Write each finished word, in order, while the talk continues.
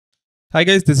Hi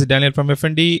guys, this is Daniel from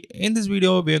FND. In this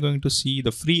video, we are going to see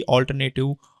the free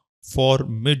alternative for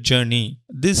Midjourney.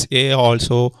 This AI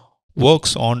also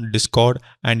works on Discord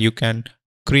and you can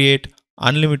create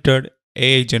unlimited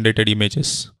AI generated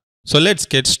images. So let's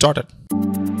get started.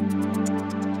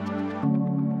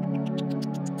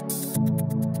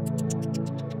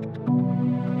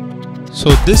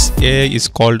 So this AI is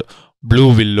called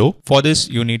Bluewillow. For this,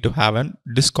 you need to have a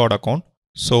Discord account.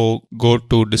 So go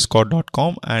to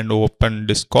discord.com and open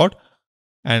Discord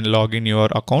and log in your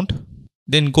account.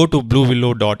 Then go to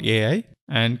bluewillow.ai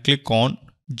and click on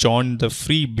join the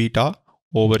free beta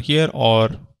over here or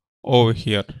over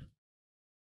here.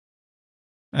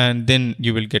 And then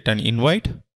you will get an invite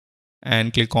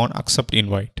and click on accept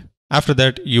invite. After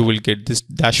that, you will get this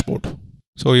dashboard.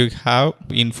 So you have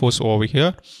infos over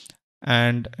here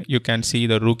and you can see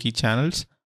the rookie channels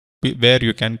where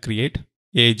you can create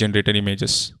AI generated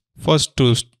images. First,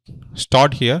 to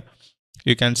start here,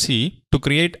 you can see to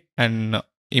create an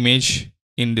image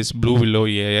in this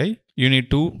Bluewillow AI, you need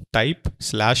to type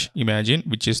 /imagine,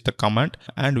 which is the command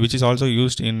and which is also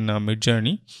used in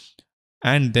Midjourney,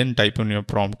 and then type in your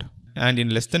prompt. And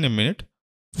in less than a minute,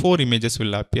 4 images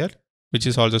will appear, which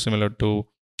is also similar to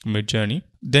Midjourney.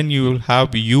 Then you will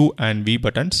have U and V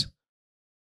buttons,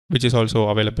 which is also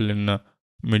available in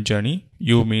Midjourney.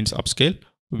 U means upscale,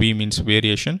 V means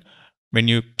variation. When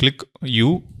you click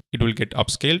U, it will get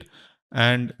upscaled.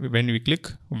 And when we click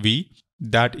V,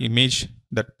 that image,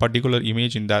 that particular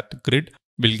image in that grid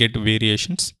will get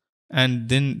variations. And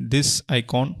then this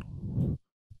icon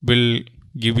will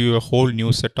give you a whole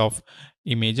new set of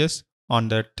images on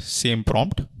that same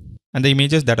prompt. And the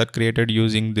images that are created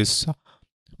using this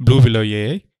Bluewillow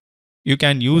AI, you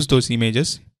can use those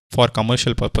images for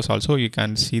commercial purpose also. You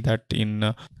can see that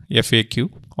in FAQ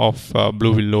of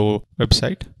Bluewillow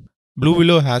website.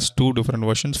 Bluewillow has 2 different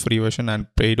versions, free version and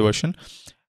paid version.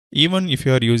 Even if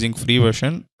you are using free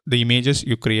version, the images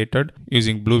you created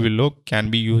using Bluewillow can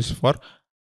be used for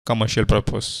commercial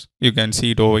purpose. You can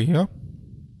see it over here.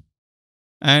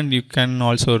 And you can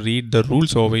also read the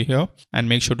rules over here and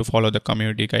make sure to follow the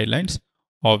community guidelines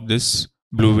of this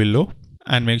Bluewillow,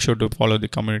 and make sure to follow the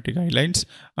community guidelines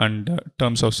and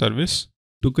terms of service.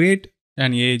 To create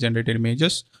an AI generated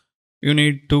images, you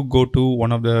need to go to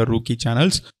one of the rookie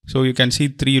channels. So you can see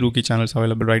 3 rookie channels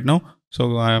available right now.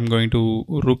 So I am going to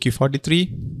rookie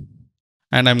 43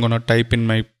 and I'm going to type in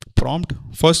my prompt.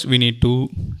 First, we need to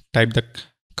type the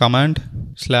command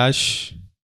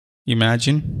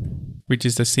 /imagine, which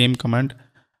is the same command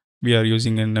we are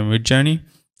using in the Midjourney.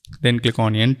 Then click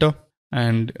on enter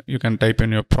and you can type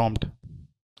in your prompt.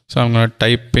 So I'm going to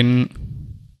type in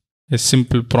a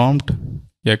simple prompt,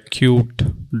 a cute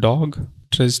dog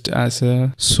dressed as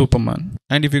a Superman.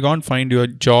 And if you can't find your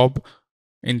job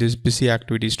in this busy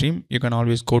activity stream, you can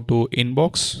always go to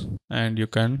inbox and you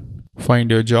can find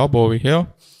your job over here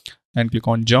and click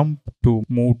on jump to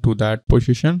move to that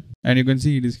position. And you can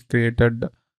see it is created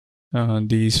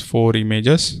these 4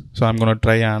 images. So I'm going to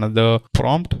try another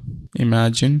prompt,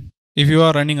 imagine. If you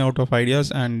are running out of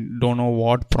ideas and don't know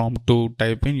what prompt to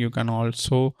type in, you can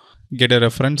also get a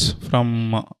reference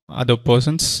from other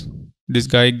persons. This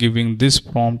guy giving this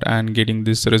prompt and getting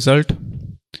this result.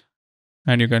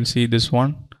 And you can see this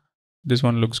one. This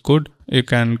one looks good. You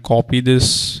can copy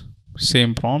this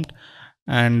same prompt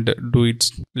and do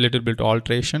its little bit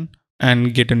alteration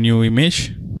and get a new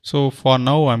image. So for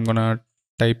now, I'm gonna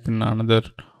type in another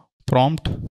prompt.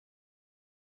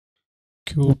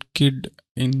 Cute kid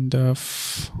in the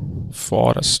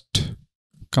forest.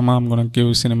 Come on, I'm gonna give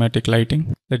cinematic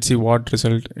lighting. Let's see what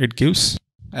result it gives.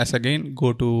 As again,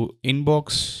 go to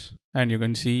inbox and you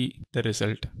can see the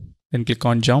result. Then click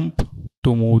on jump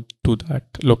to move to that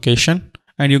location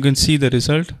and you can see the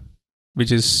result, which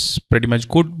is pretty much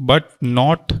good, but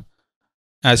not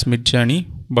as Midjourney,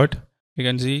 but you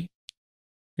can see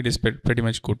it is pretty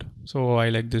much good. So I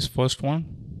like this first one.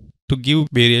 To give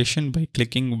variation by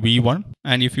clicking V1,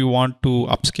 and if you want to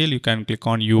upscale, you can click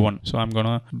on U1. So I'm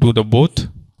gonna do the both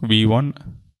V1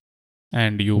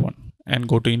 and U1 and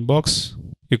go to inbox.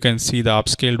 You can see the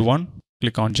upscaled one.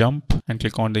 Click on jump and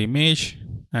click on the image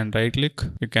and right click.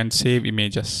 You can save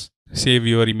images. Save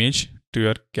your image to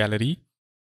your gallery.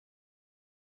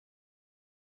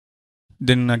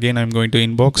 Then again, I'm going to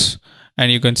inbox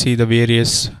and you can see the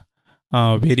various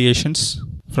variations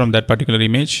from that particular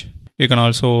image. You can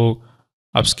also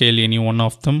upscale any one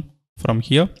of them from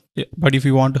here. But if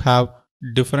you want to have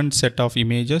different set of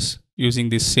images using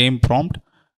the same prompt,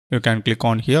 you can click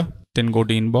on here, then go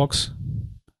to inbox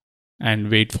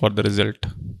and wait for the result.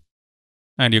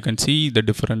 And you can see the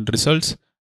different results.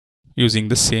 using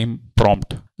the same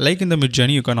prompt. Like in the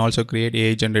Midjourney, you can also create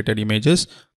AI generated images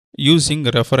using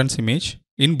reference image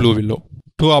in Bluewillow.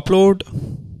 To upload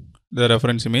the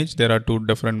reference image, there are two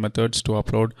different methods to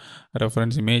upload a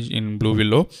reference image in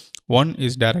Bluewillow. One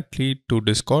is directly to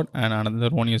Discord and another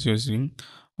one is using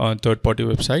a third-party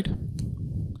website.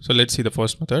 So let's see the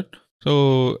first method.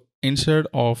 So instead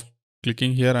of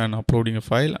clicking here and uploading a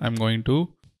file, I'm going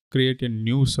to create a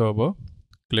new server.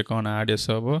 Click on add a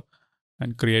server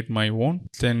and create my own.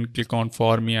 Then click on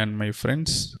for me and my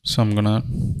friends. So I'm gonna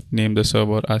name the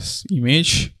server as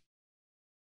image.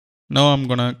 Now I'm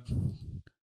gonna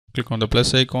click on the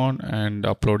plus icon and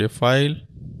upload a file,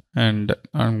 and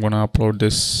I'm gonna upload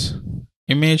this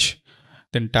image.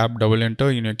 Then tap double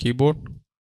enter in your keyboard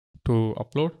to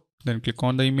upload. Then click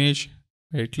on the image,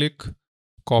 right click,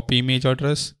 copy image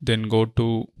address, then go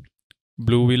to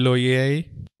Bluewillow AI.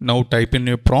 Now type in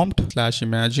your prompt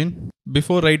 /imagine.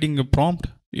 Before writing a prompt,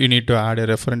 you need to add a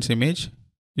reference image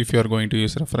if you are going to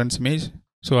use reference image.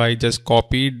 So I just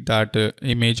copied that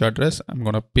image address. I'm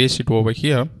gonna paste it over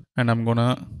here, and I'm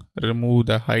gonna remove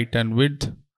the height and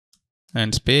width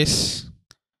and space.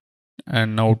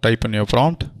 And now type in your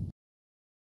prompt,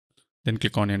 then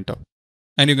click on enter.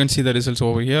 And you can see the results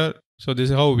over here. So this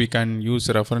is how we can use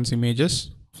reference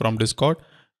images from Discord.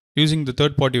 Using the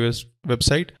third-party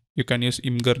website, you can use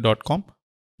imgur.com.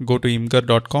 Go to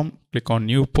imgur.com, click on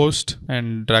new post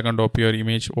and drag and drop your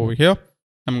image over here.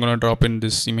 I'm going to drop in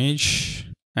this image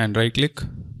and right click,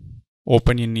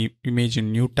 open in image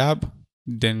in new tab,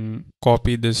 then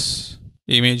copy this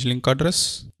image link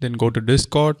address, then go to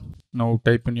Discord. Now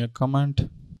type in your command,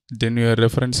 then your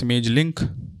reference image link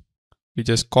we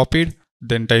just copied,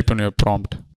 then type in your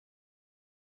prompt.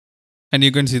 And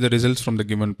you can see the results from the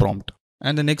given prompt.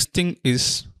 And the next thing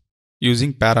is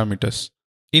using parameters.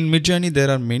 In Midjourney, there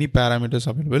are many parameters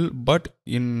available, but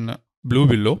in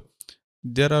Bluewillow,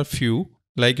 there are few.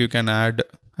 Like you can add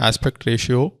aspect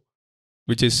ratio,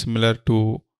 which is similar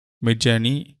to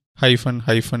Midjourney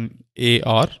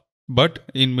 --AR. But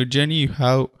in Midjourney, you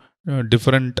have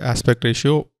different aspect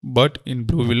ratio, but in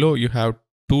Bluewillow, you have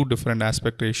two different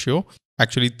aspect ratio.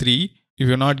 Actually, three. If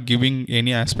you're not giving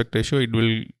any aspect ratio, it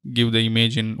will give the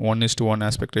image in 1:1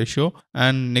 aspect ratio.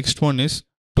 And next one is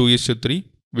 2:3,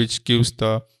 which gives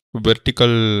the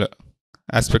vertical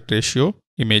aspect ratio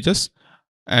images,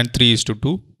 and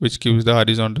 3:2, which gives the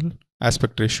horizontal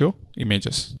aspect ratio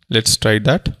images. Let's try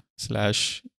that.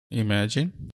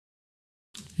 /imagine.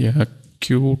 Yeah,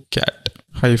 cute cat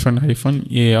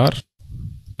 --AR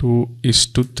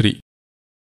 2:3.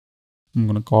 I'm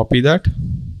gonna copy that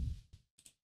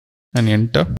and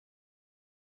enter.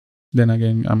 Then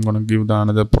again, I'm going to give the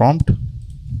another prompt.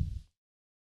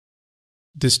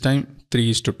 This time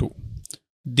 3:2.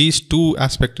 These two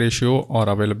aspect ratio are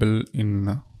available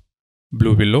in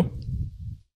Bluewillow.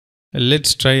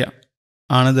 Let's try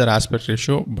another aspect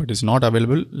ratio, but it's not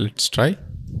available. Let's try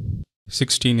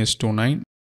 16:9,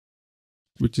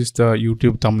 which is the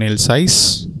YouTube thumbnail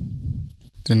size.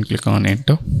 Then click on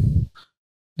enter.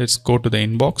 Let's go to the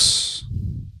inbox.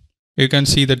 You can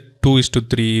see the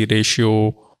 2:3 ratio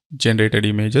generated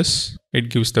images. It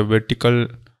gives the vertical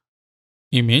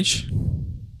image.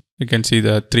 You can see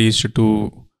the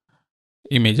 3:2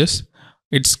 images.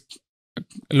 It's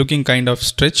looking kind of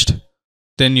stretched.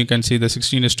 Then you can see the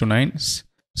 16:9.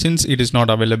 Since it is not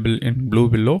available in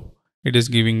Bluewillow, it is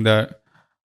giving the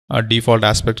default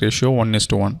aspect ratio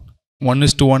 1:1.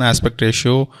 1:1 aspect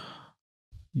ratio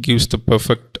gives the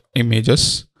perfect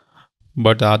images,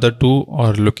 but the other two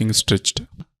are looking stretched.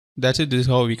 That's it. This is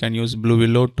how we can use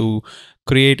Bluewillow to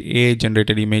create AI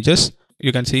generated images.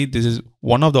 You can see this is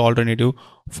one of the alternative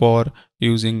for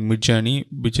using Midjourney,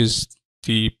 which is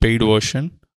the paid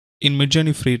version. In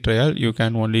Midjourney free trial, you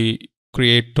can only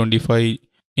create 25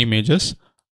 images,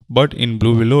 but in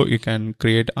Bluewillow, you can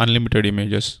create unlimited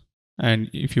images. And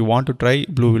if you want to try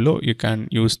Bluewillow, you can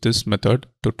use this method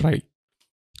to try.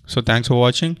 So thanks for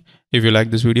watching. If you like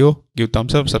this video, give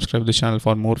thumbs up, subscribe to the channel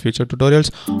for more future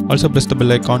tutorials. Also press the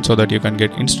bell icon so that you can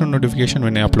get instant notification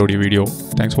when I upload a video.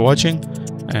 Thanks for watching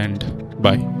and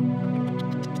bye.